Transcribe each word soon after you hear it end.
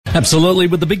Absolutely.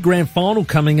 With the big grand final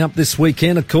coming up this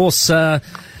weekend, of course,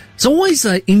 it's always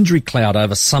an injury cloud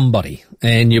over somebody,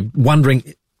 and you're wondering,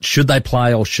 should they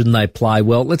play or shouldn't they play?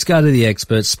 Well, let's go to the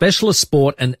expert, specialist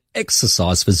sport and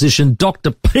exercise physician,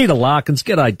 Dr. Peter Larkins.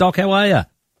 G'day, Doc. How are you?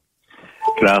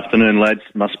 Good afternoon, lads.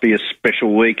 Must be a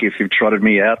special week if you've trotted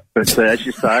me out. But as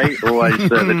you say, always,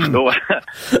 hello,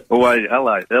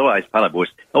 boys.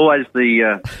 Always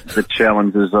the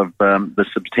challenges of the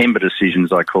September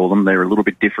decisions, I call them. They're a little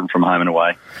bit different from home and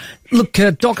away. Look,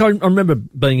 Doc, I remember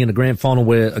being in a grand final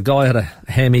where a guy had a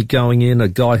hammy going in, a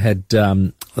guy had,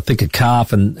 I think, a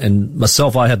calf, and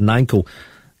myself, I had an ankle.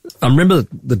 I remember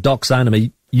the doc saying to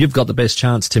me, "You've got the best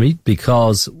chance, Timmy,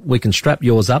 because we can strap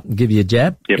yours up and give you a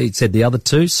jab." Yep. He said the other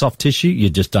two, soft tissue, you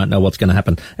just don't know what's going to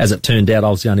happen. As it turned out, I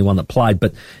was the only one that played.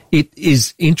 But it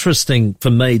is interesting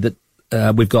for me that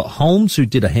we've got Holmes, who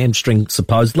did a hamstring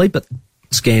supposedly, but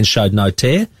scans showed no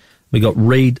tear. We got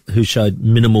Reid, who showed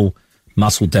minimal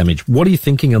muscle damage. What are you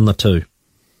thinking on the two?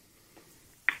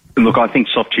 Look, I think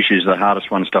soft tissue is the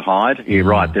hardest ones to hide. You're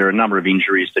right. There are a number of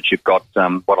injuries that you've got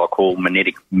what I call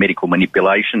medical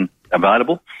manipulation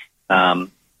available,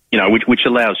 which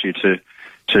allows you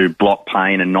to block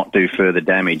pain and not do further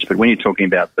damage. But when you're talking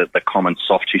about the common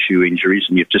soft tissue injuries,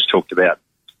 and you've just talked about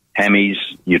hammies,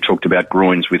 you talked about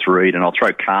groins with Reid, and I'll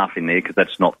throw calf in there because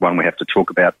that's not one we have to talk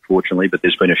about, fortunately, but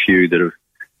there's been a few that have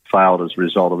failed as a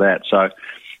result of that. So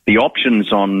the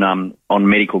options on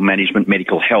medical management,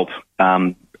 medical help,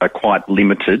 are quite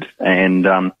limited, and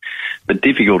the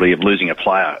difficulty of losing a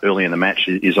player early in the match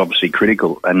is obviously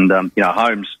critical. And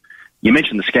Holmes, you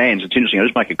mentioned the scans. It's interesting. I'll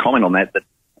just make a comment on that. That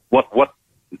what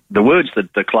the words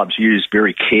that the clubs use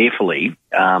very carefully.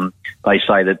 They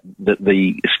say that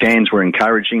the scans were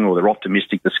encouraging, or they're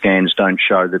optimistic. The scans don't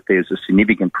show that there's a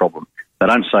significant problem. They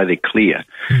don't say they're clear,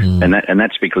 and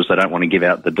that's because they don't want to give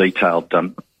out the detailed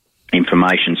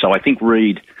information. So I think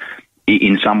Reid,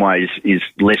 in some ways, is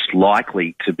less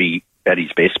likely to be at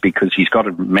his best because he's got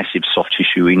a massive soft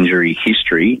tissue injury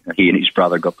history. He and his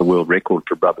brother got the world record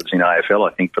for brothers in AFL,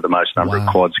 I think, for the most number of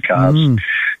quads, calves,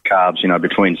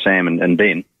 between Sam and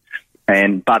Ben.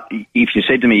 But if you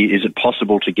said to me, is it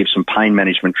possible to give some pain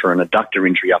management for an adductor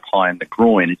injury up high in the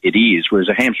groin? It is, whereas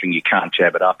a hamstring, you can't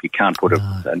jab it up. You can't put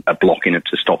a block in it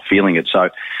to stop feeling it. So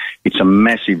it's a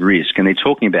massive risk. And they're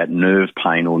talking about nerve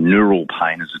pain or neural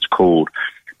pain, as it's called.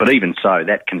 But even so,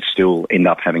 that can still end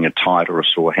up having a tight or a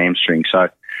sore hamstring. So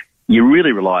you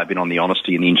really rely a bit on the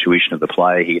honesty and the intuition of the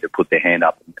player here to put their hand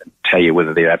up and tell you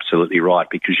whether they're absolutely right,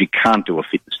 because you can't do a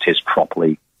fitness test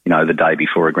properly, the day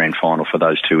before a grand final for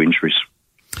those two injuries.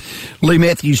 Lee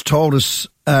Matthews told us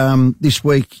this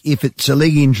week, if it's a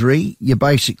leg injury, you're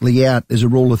basically out as a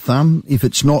rule of thumb. If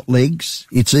it's not legs,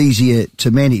 it's easier to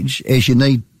manage as you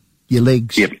need your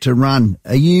legs to run.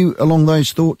 Are you along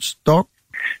those thoughts, Doc?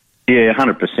 Yeah,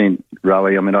 100%,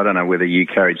 Rowie. I mean, I don't know whether you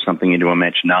carried something into a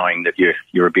match knowing that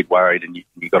you're a bit worried, and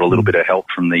you got a little bit of help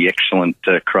from the excellent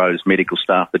Crows medical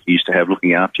staff that you used to have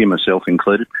looking after you, myself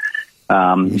included.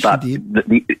 Yes, but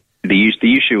the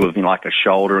issue of like a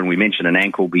shoulder, and we mentioned an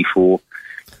ankle before,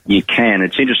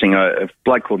 it's interesting. A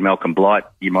bloke called Malcolm Blight,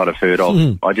 you might have heard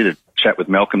of. I did a chat with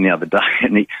Malcolm the other day,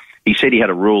 and he said he had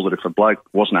a rule that if a bloke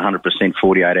wasn't 100%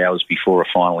 48 hours before a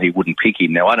final, he wouldn't pick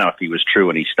him. Now, I don't know if he was true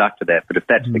and he stuck to that, but if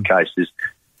that's the case,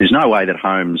 there's no way that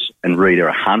Holmes and Reid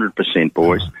are 100%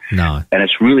 boys. No. And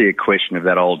it's really a question of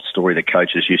that old story that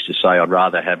coaches used to say, I'd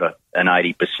rather have an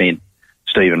 80%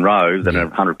 Stephen Rowe than a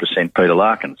 100% Peter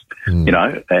Larkins, and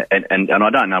I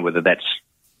don't know whether that's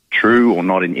true or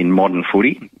not in modern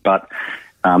footy, but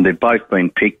they've both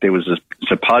been picked. There was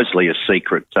supposedly a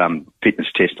secret fitness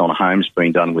test on Holmes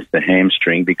being done with the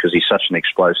hamstring because he's such an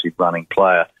explosive running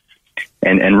player.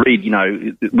 And Reid,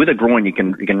 with a groin you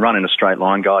can run in a straight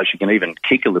line, guys. You can even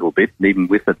kick a little bit, even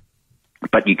with it,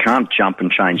 but you can't jump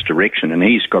and change direction. And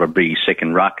he's got to be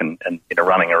second ruck and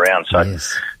running around. So.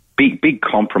 Yes. Big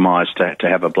compromise to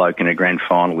have a bloke in a grand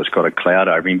final that's got a cloud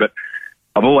over him. But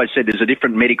I've always said there's a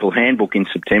different medical handbook in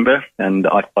September, and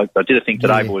I did a thing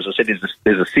today, boys. I said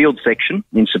there's a sealed section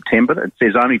in September. It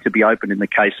says only to be open in the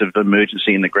case of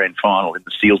emergency in the grand final in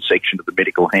the sealed section of the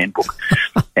medical handbook.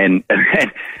 and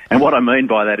what I mean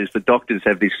by that is the doctors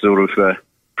have this sort of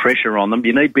pressure on them.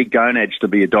 You need big gonads to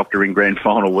be a doctor in grand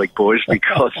final week, boys,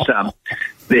 because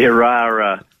there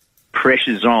are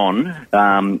pressures on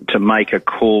to make a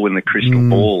call in the crystal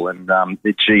ball, and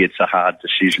it's a hard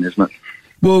decision, isn't it?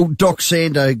 Well, Doc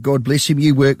Sando, God bless him,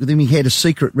 you worked with him. He had a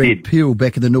secret red pill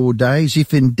back in the Nord days.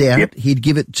 If in doubt, he'd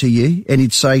give it to you, and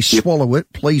he'd say, swallow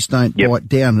it, please don't bite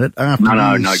down at it. After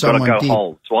no, got to go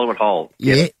whole. Swallow it whole.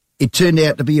 Yeah, it turned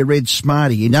out to be a red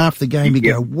Smartie. And after the game, you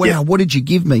go, wow, what did you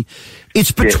give me?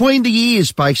 It's between the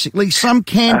ears, basically. Some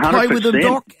can 100%. Play with them,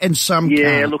 Doc, and some can't.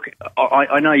 Yeah, look,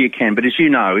 I know you can, but as you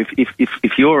know,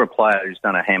 if you're a player who's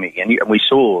done a hammy, and we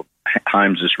saw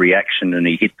Holmes's reaction and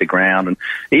he hit the ground, and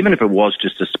even if it was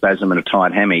just a spasm and a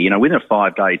tight hammy, you know, within a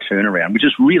 5-day turnaround, which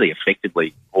is really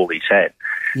effectively all he's had,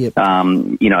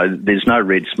 you know, there's no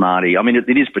red Smartie. I mean,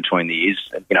 it is between the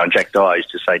ears. You know, Jack Dyer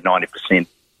used to say 90%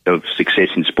 of success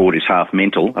in sport is half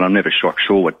mental, and I'm never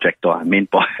sure what Jack Dyer meant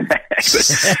by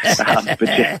that.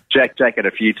 But Jack had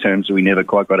a few terms we never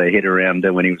quite got our head around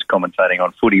when he was commentating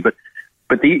on footy. But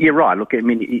you're right. Look, I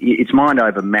mean, it's mind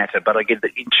over matter. But I get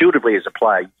that intuitively as a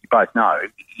player, you both know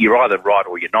you're either right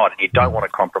or you're not, and you don't want to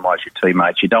compromise your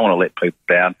teammates. You don't want to let people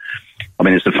down. I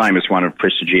mean, there's the famous one of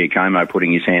Presta Giacomo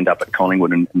putting his hand up at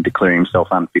Collingwood and declaring himself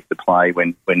unfit to play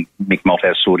when Mick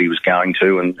Malthouse thought he was going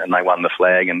to, and they won the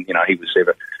flag, and you know he was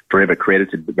forever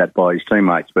credited with that by his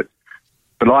teammates. But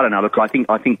I don't know. Look, I think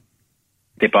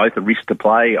they're both a risk to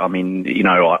play. I mean, you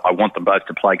know, I want them both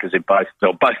to play because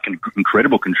they're both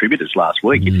incredible contributors last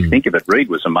week. If you think of it, Reid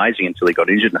was amazing until he got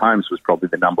injured, and Holmes was probably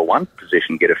the number one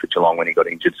possession getter for Geelong when he got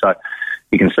injured. So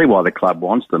you can see why the club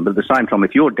wants them. But at the same time,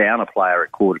 if you're down a player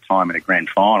at quarter time in a grand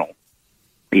final,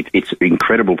 it's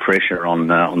incredible pressure on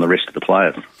the rest of the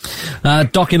players.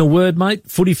 Doc, in a word, mate,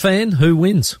 footy fan, who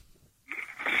wins?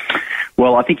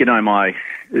 Well, I think you know my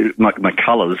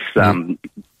colours, Tim.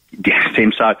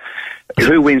 So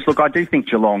who wins? Look, I do think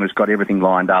Geelong has got everything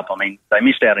lined up. I mean, they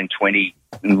missed out in 20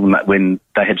 when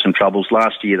they had some troubles.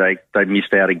 Last year they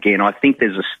missed out again. I think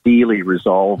there's a steely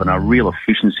resolve and a real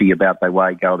efficiency about their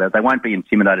way go about. They won't be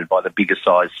intimidated by the bigger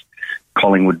size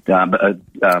Collingwood,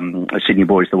 Sydney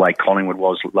boys the way Collingwood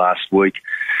was last week.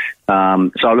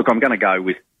 So look, I'm going to go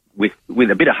with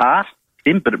a bit of heart,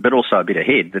 Tim, but also a bit of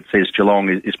head that says Geelong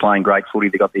is playing great footy.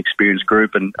 They've got the experienced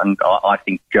group, and I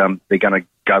think they're going to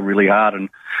go really hard. And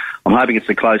I'm hoping it's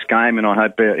a close game, and I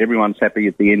hope everyone's happy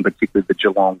at the end, particularly the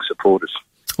Geelong supporters.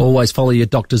 Always follow your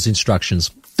doctor's instructions.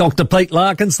 Dr. Pete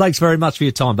Larkins, thanks very much for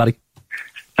your time, buddy.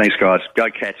 Thanks, guys. Go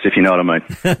Cats, if you know what I mean.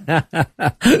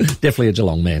 Definitely a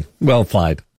Geelong man. Well played.